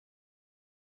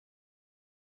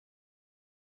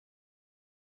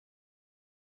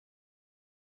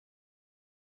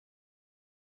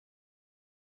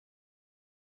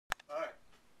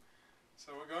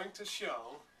So we're going to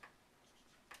show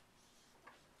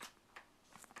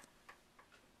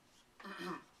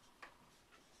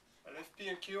that if P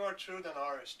and Q are true, then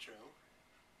R is true.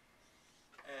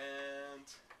 And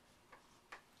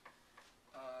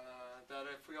that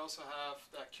if we also have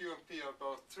that Q and P are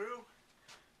both true,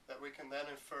 that we can then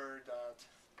infer that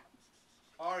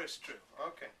R is true.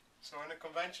 Okay, so in a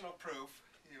conventional proof,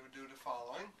 you would do the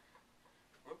following.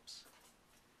 Whoops.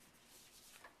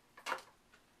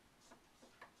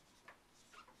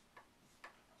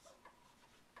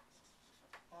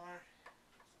 R,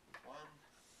 1,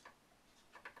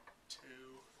 2,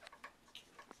 Q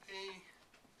and P,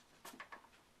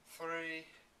 3.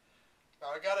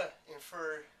 Now I gotta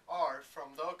infer R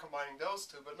from combining those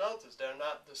two, but notice they're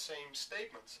not the same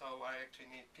statement, so I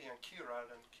actually need P and Q rather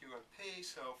than Q and P.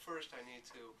 So first I need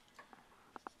to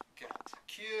get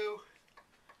Q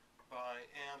by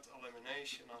AND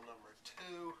elimination on number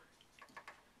 2.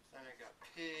 Then I got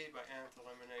P by AND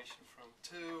elimination from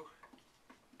 2.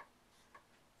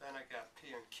 Then I got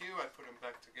P and Q, I put them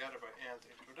back together by AND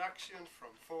introduction from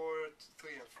 3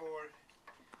 and 4.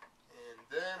 And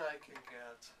then I can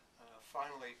get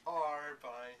finally R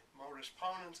by modus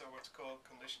ponens, or what's called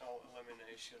conditional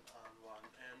elimination on 1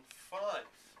 and 5.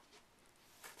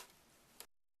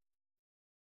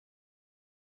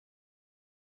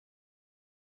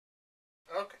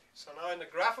 Okay, so now in the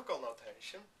graphical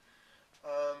notation,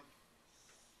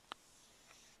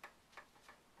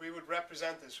 we would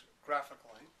represent this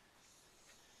graphically.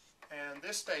 And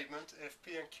this statement, if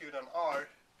P and Q then R,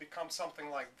 becomes something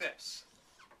like this.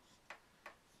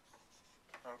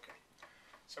 Okay.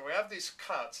 So we have these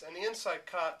cuts, and the inside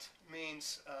cut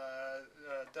means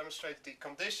demonstrate the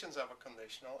conditions of a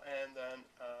conditional, and then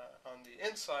on the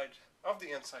inside of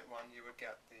the inside one you would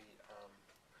get the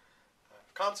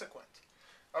consequent.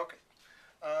 Okay,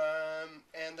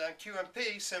 and then Q and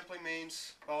P simply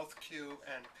means both Q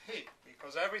and P,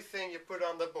 because everything you put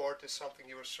on the board is something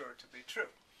you assert to be true.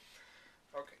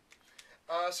 Okay,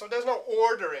 so there's no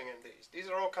ordering in these. These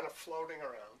are all kind of floating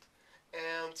around.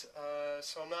 And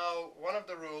so now one of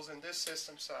the rules in this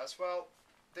system says, well,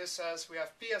 this says we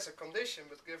have P as a condition,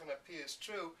 but given that P is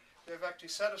true, we have actually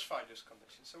satisfied this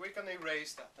condition. So we can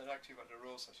erase that. That's actually what the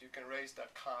rule says. You can erase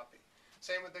that copy.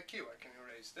 Same with the Q. I can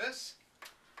erase this.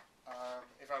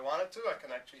 If I wanted to, I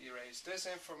can actually erase this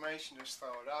information, just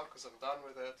throw it out because I'm done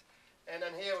with it. And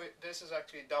then here, this is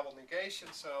actually double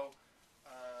negation, so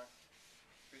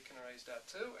we can erase that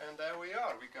too. And there we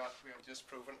are. We have just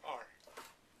proven R.